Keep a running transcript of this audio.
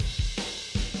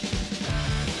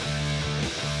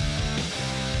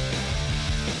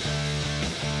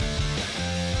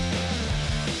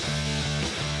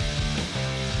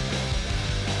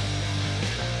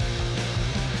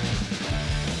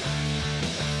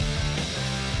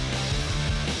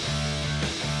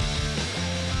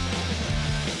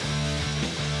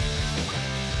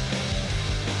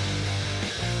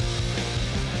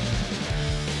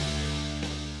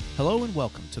Hello and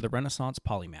welcome to the Renaissance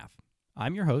Polymath.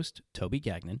 I'm your host, Toby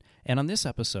Gagnon, and on this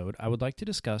episode, I would like to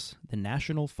discuss the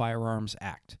National Firearms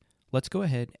Act. Let's go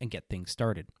ahead and get things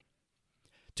started.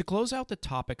 To close out the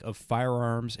topic of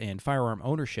firearms and firearm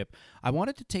ownership, I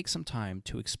wanted to take some time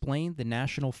to explain the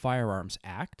National Firearms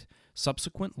Act,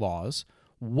 subsequent laws,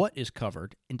 what is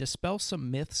covered, and dispel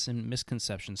some myths and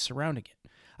misconceptions surrounding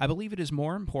it. I believe it is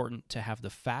more important to have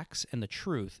the facts and the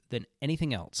truth than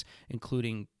anything else,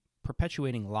 including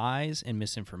perpetuating lies and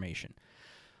misinformation.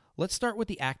 Let's start with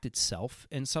the Act itself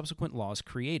and subsequent laws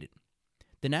created.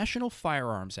 The National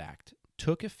Firearms Act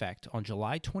took effect on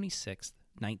July 26,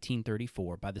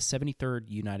 1934 by the 73rd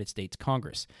United States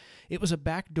Congress. It was a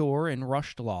backdoor and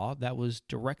rushed law that was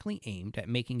directly aimed at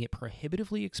making it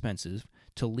prohibitively expensive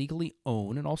to legally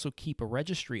own and also keep a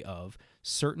registry of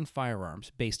certain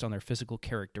firearms based on their physical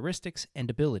characteristics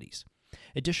and abilities.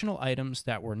 Additional items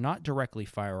that were not directly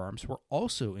firearms were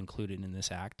also included in this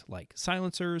act, like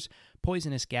silencers,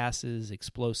 poisonous gases,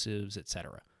 explosives,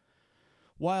 etc.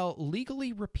 While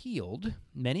legally repealed,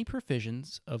 many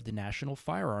provisions of the National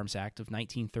Firearms Act of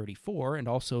 1934 and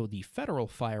also the Federal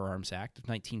Firearms Act of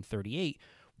 1938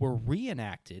 were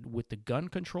reenacted with the Gun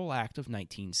Control Act of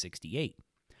 1968.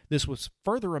 This was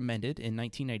further amended in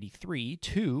 1993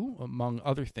 to, among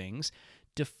other things,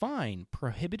 define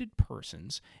prohibited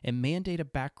persons and mandate a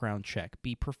background check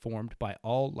be performed by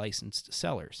all licensed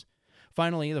sellers.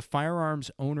 Finally, the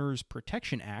Firearms Owners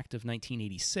Protection Act of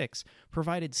 1986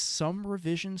 provided some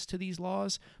revisions to these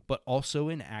laws, but also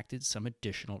enacted some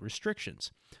additional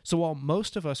restrictions. So while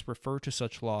most of us refer to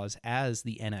such laws as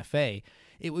the NFA,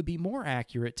 it would be more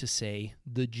accurate to say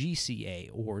the GCA,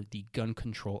 or the Gun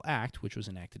Control Act, which was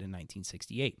enacted in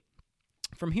 1968.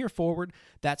 From here forward,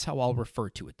 that's how I'll refer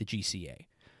to it, the GCA.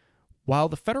 While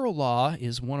the federal law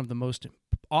is one of the most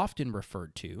often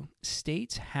referred to,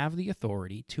 states have the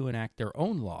authority to enact their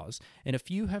own laws, and a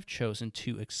few have chosen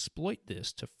to exploit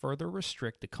this to further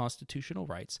restrict the constitutional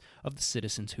rights of the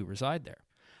citizens who reside there.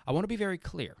 I want to be very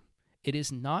clear. It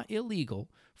is not illegal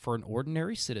for an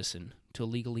ordinary citizen to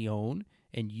legally own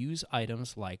and use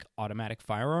items like automatic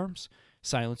firearms,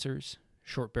 silencers,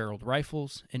 short-barreled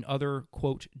rifles, and other,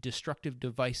 quote, destructive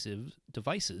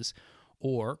devices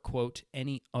or, quote,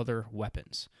 any other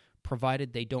weapons,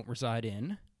 provided they don't reside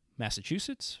in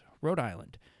Massachusetts, Rhode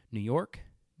Island, New York,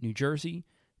 New Jersey,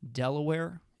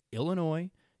 Delaware,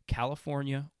 Illinois,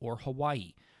 California, or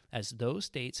Hawaii, as those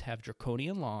states have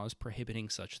draconian laws prohibiting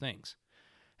such things.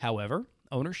 However,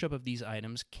 ownership of these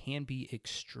items can be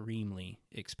extremely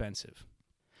expensive.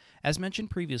 As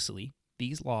mentioned previously,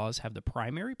 these laws have the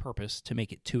primary purpose to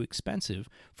make it too expensive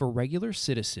for regular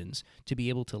citizens to be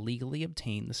able to legally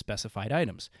obtain the specified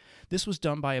items. This was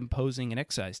done by imposing an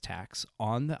excise tax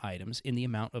on the items in the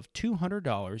amount of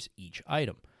 $200 each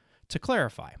item. To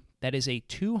clarify, that is a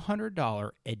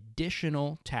 $200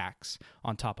 additional tax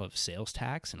on top of sales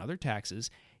tax and other taxes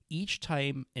each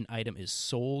time an item is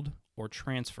sold or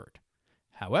transferred.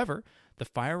 However, the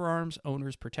Firearms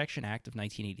Owners Protection Act of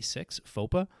 1986,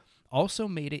 FOPA, also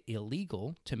made it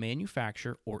illegal to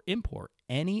manufacture or import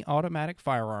any automatic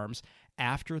firearms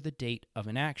after the date of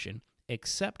enaction,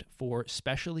 except for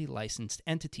specially licensed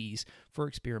entities for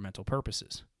experimental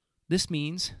purposes. This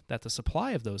means that the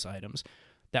supply of those items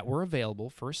that were available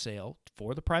for sale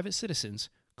for the private citizens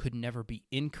could never be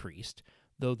increased,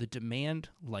 though the demand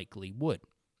likely would.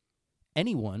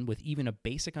 Anyone with even a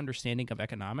basic understanding of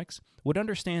economics would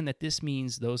understand that this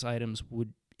means those items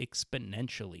would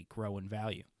exponentially grow in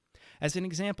value. As an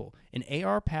example, an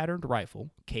AR-patterned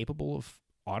rifle capable of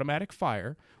automatic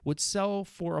fire would sell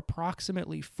for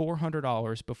approximately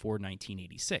 $400 before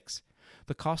 1986.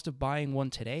 The cost of buying one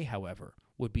today, however,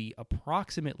 would be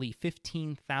approximately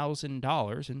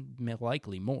 $15,000 and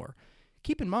likely more.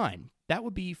 Keep in mind, that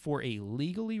would be for a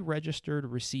legally registered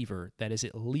receiver that is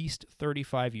at least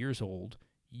 35 years old,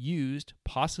 used,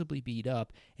 possibly beat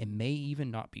up, and may even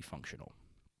not be functional.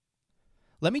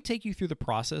 Let me take you through the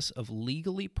process of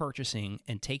legally purchasing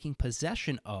and taking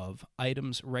possession of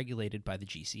items regulated by the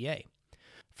GCA.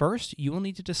 First, you will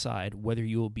need to decide whether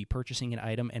you will be purchasing an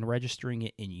item and registering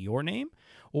it in your name,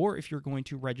 or if you're going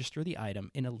to register the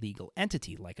item in a legal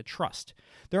entity like a trust.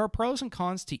 There are pros and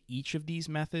cons to each of these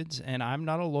methods, and I'm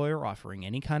not a lawyer offering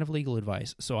any kind of legal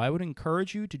advice, so I would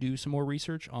encourage you to do some more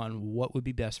research on what would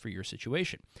be best for your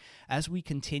situation. As we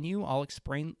continue, I'll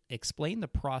explain the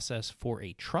process for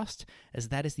a trust, as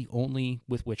that is the only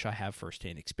with which I have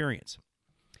firsthand experience.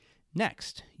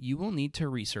 Next, you will need to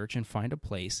research and find a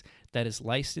place that is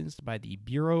licensed by the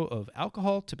Bureau of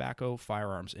Alcohol, Tobacco,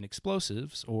 Firearms, and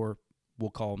Explosives, or we'll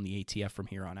call them the ATF from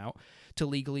here on out, to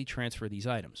legally transfer these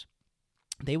items.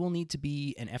 They will need to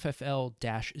be an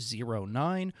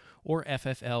FFL-09 or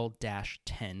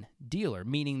FFL-10 dealer,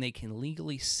 meaning they can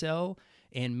legally sell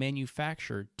and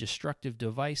manufacture destructive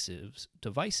devices,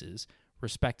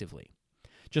 respectively.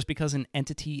 Just because an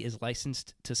entity is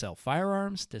licensed to sell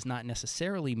firearms does not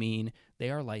necessarily mean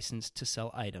they are licensed to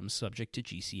sell items subject to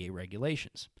GCA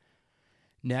regulations.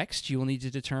 Next, you will need to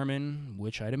determine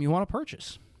which item you want to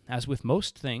purchase. As with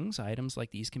most things, items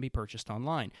like these can be purchased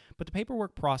online, but the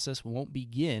paperwork process won't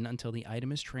begin until the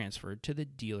item is transferred to the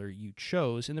dealer you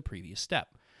chose in the previous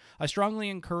step. I strongly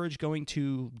encourage going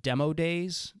to demo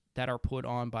days that are put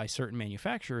on by certain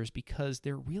manufacturers because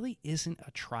there really isn't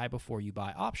a try before you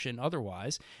buy option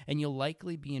otherwise, and you'll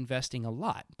likely be investing a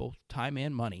lot, both time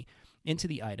and money, into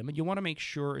the item, and you want to make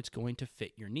sure it's going to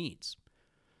fit your needs.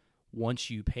 Once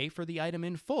you pay for the item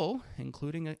in full,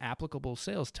 including an applicable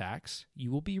sales tax,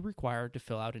 you will be required to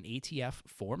fill out an ATF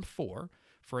Form 4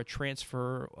 for a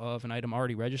transfer of an item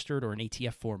already registered, or an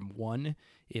ATF Form 1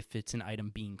 if it's an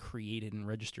item being created and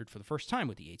registered for the first time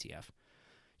with the ATF.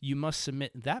 You must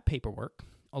submit that paperwork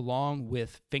along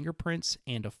with fingerprints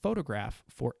and a photograph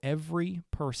for every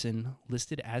person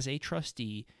listed as a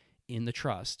trustee in the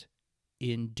trust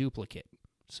in duplicate.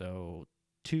 So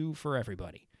 2 for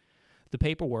everybody. The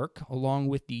paperwork, along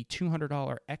with the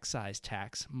 $200 excise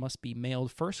tax, must be mailed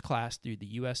first class through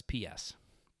the USPS.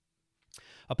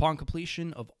 Upon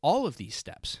completion of all of these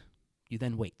steps, you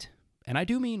then wait. And I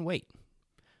do mean wait.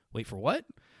 Wait for what?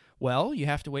 Well, you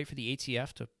have to wait for the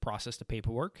ATF to process the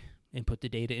paperwork, input the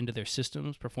data into their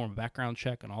systems, perform a background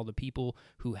check on all the people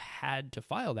who had to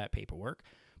file that paperwork,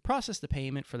 process the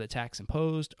payment for the tax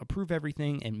imposed, approve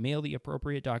everything, and mail the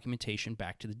appropriate documentation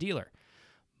back to the dealer.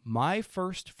 My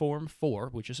first Form 4,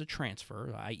 which is a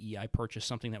transfer, i.e. I purchased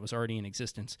something that was already in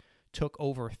existence, took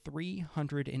over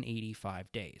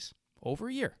 385 days, over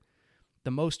a year. The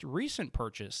most recent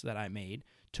purchase that I made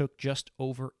took just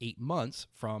over 8 months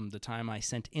from the time I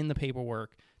sent in the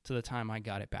paperwork to the time I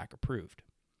got it back approved.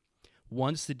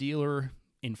 Once the dealer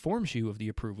informs you of the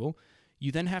approval,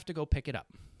 you then have to go pick it up.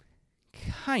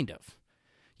 Kind of.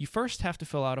 You first have to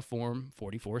fill out a Form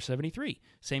 4473,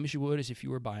 same as you would as if you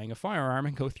were buying a firearm,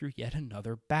 and go through yet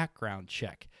another background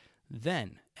check.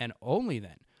 Then, and only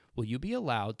then, will you be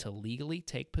allowed to legally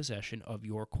take possession of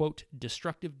your, quote,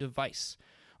 destructive device.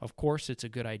 Of course, it's a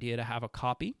good idea to have a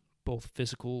copy, both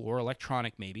physical or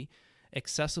electronic maybe,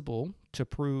 accessible to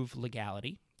prove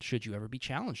legality should you ever be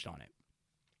challenged on it.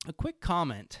 A quick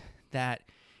comment that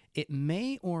it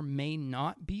may or may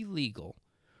not be legal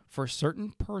for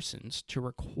certain persons to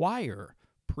require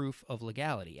proof of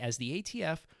legality, as the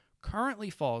ATF currently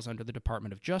falls under the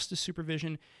Department of Justice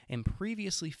supervision and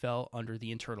previously fell under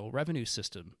the Internal Revenue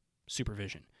System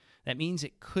supervision. That means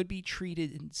it could be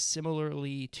treated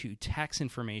similarly to tax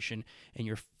information, and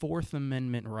your Fourth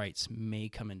Amendment rights may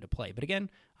come into play. But again,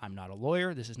 I'm not a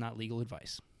lawyer. This is not legal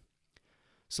advice.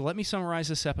 So let me summarize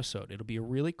this episode. It'll be a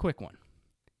really quick one.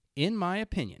 In my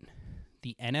opinion,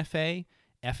 the NFA,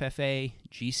 FFA,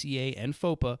 GCA, and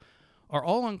FOPA are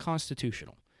all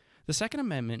unconstitutional. The Second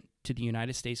Amendment to the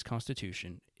United States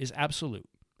Constitution is absolute,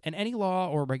 and any law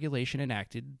or regulation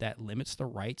enacted that limits the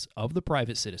rights of the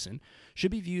private citizen should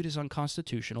be viewed as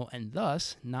unconstitutional and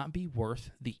thus not be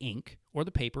worth the ink or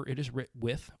the paper it is writ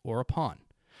with or upon.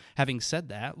 Having said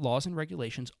that, laws and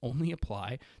regulations only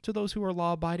apply to those who are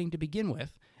law-abiding to begin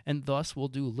with, and thus will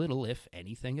do little, if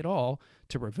anything at all,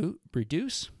 to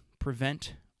reduce,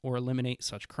 prevent, or eliminate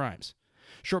such crimes.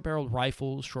 Short-barreled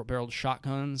rifles, short-barreled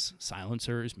shotguns,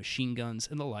 silencers, machine guns,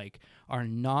 and the like are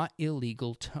not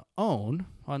illegal to own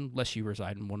unless you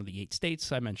reside in one of the 8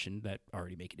 states I mentioned that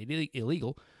already make it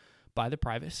illegal by the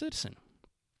private citizen.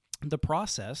 The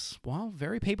process, while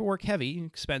very paperwork-heavy,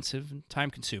 expensive, and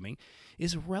time-consuming,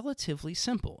 is relatively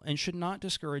simple and should not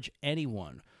discourage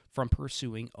anyone from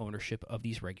pursuing ownership of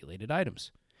these regulated items.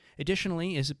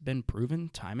 Additionally, it has been proven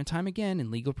time and time again in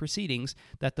legal proceedings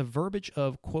that the verbiage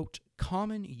of, quote,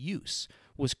 common use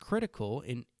was critical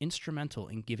and instrumental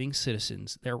in giving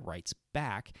citizens their rights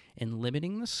back and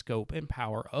limiting the scope and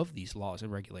power of these laws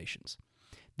and regulations.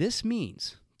 This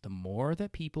means the more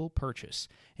that people purchase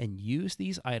and use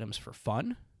these items for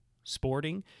fun,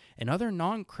 sporting, and other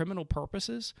non-criminal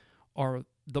purposes,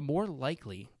 the more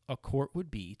likely a court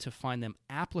would be to find them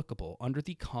applicable under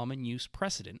the common use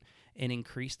precedent and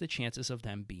increase the chances of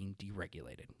them being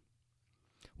deregulated.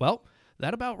 Well,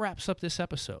 that about wraps up this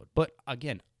episode. But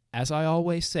again, as I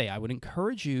always say, I would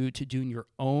encourage you to do your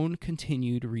own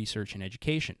continued research and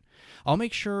education. I'll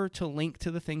make sure to link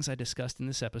to the things I discussed in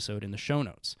this episode in the show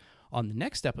notes. On the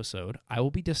next episode, I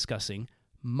will be discussing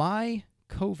my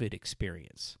COVID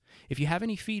experience. If you have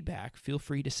any feedback, feel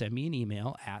free to send me an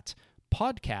email at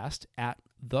podcast@thefirearmsguy.com.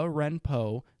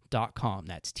 therenpo.com.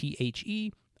 That's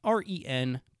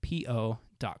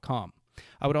TheRenpo.com.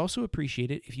 I would also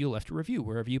appreciate it if you left a review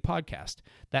wherever you podcast.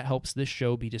 That helps this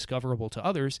show be discoverable to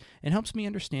others and helps me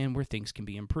understand where things can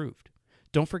be improved.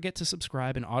 Don't forget to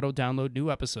subscribe and auto-download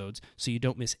new episodes so you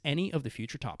don't miss any of the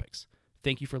future topics.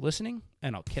 Thank you for listening,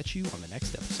 and I'll catch you on the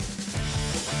next episode.